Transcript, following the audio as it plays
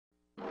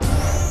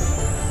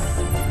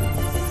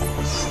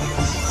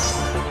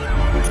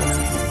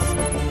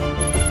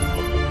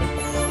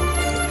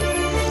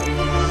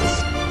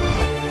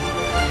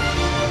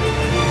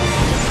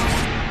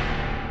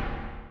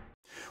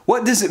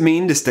What does it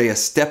mean to stay a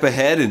step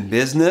ahead in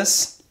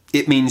business?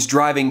 It means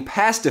driving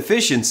past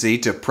efficiency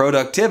to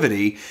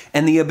productivity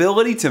and the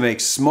ability to make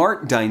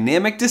smart,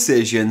 dynamic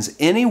decisions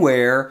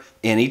anywhere,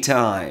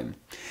 anytime.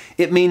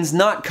 It means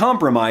not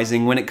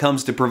compromising when it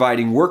comes to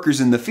providing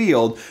workers in the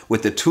field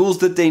with the tools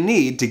that they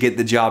need to get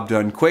the job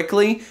done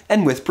quickly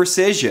and with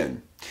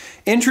precision.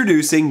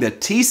 Introducing the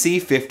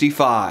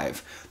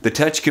TC55, the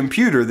touch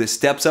computer that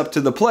steps up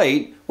to the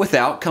plate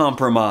without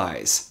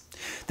compromise.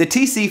 The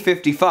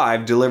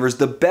TC55 delivers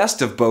the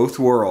best of both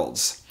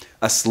worlds.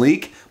 A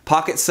sleek,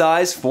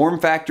 pocket-sized form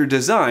factor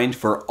designed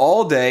for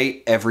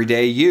all-day,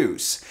 everyday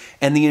use,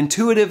 and the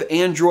intuitive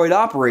Android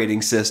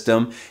operating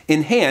system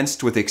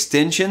enhanced with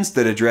extensions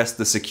that address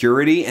the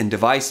security and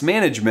device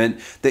management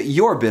that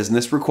your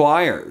business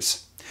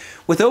requires.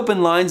 With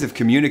open lines of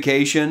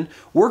communication,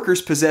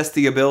 workers possess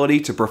the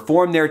ability to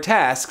perform their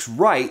tasks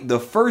right the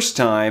first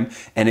time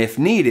and, if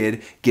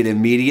needed, get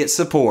immediate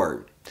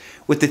support.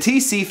 With the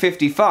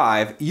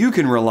TC55, you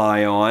can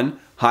rely on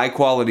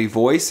high-quality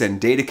voice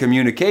and data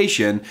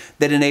communication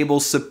that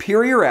enables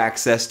superior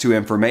access to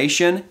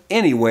information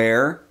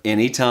anywhere,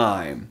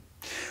 anytime.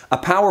 A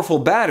powerful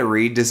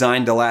battery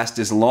designed to last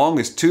as long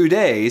as 2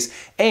 days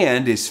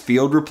and is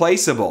field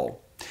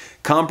replaceable.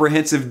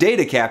 Comprehensive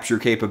data capture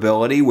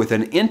capability with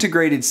an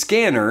integrated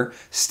scanner,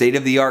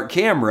 state-of-the-art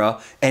camera,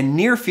 and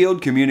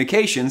near-field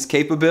communications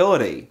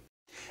capability.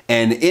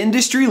 An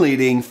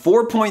industry-leading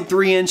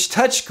 4.3-inch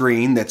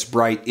touchscreen that's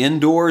bright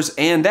indoors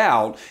and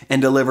out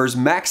and delivers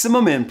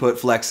maximum input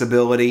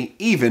flexibility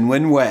even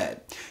when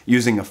wet,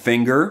 using a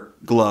finger,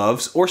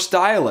 gloves, or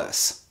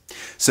stylus.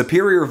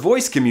 Superior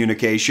voice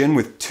communication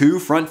with 2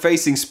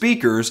 front-facing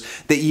speakers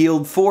that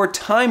yield 4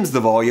 times the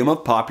volume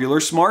of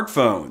popular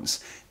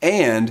smartphones.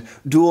 And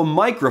dual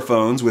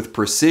microphones with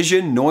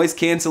precision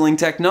noise-canceling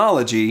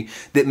technology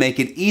that make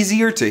it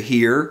easier to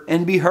hear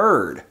and be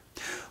heard.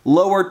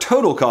 Lower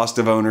total cost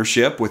of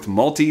ownership with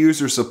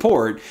multi-user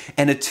support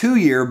and a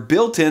 2-year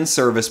built-in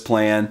service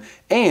plan,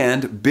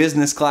 and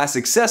business class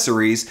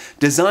accessories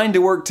designed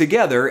to work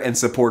together and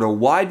support a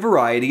wide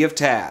variety of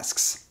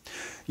tasks.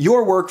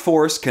 Your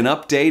workforce can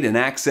update and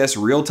access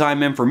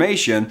real-time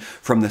information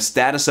from the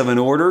status of an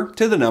order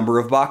to the number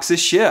of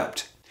boxes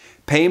shipped.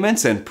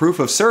 Payments and proof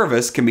of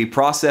service can be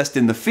processed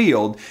in the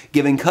field,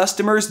 giving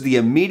customers the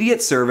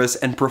immediate service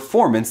and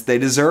performance they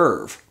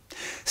deserve.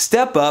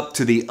 Step up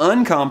to the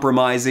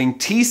uncompromising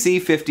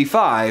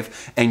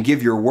TC55 and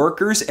give your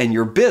workers and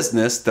your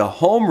business the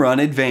home run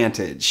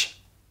advantage.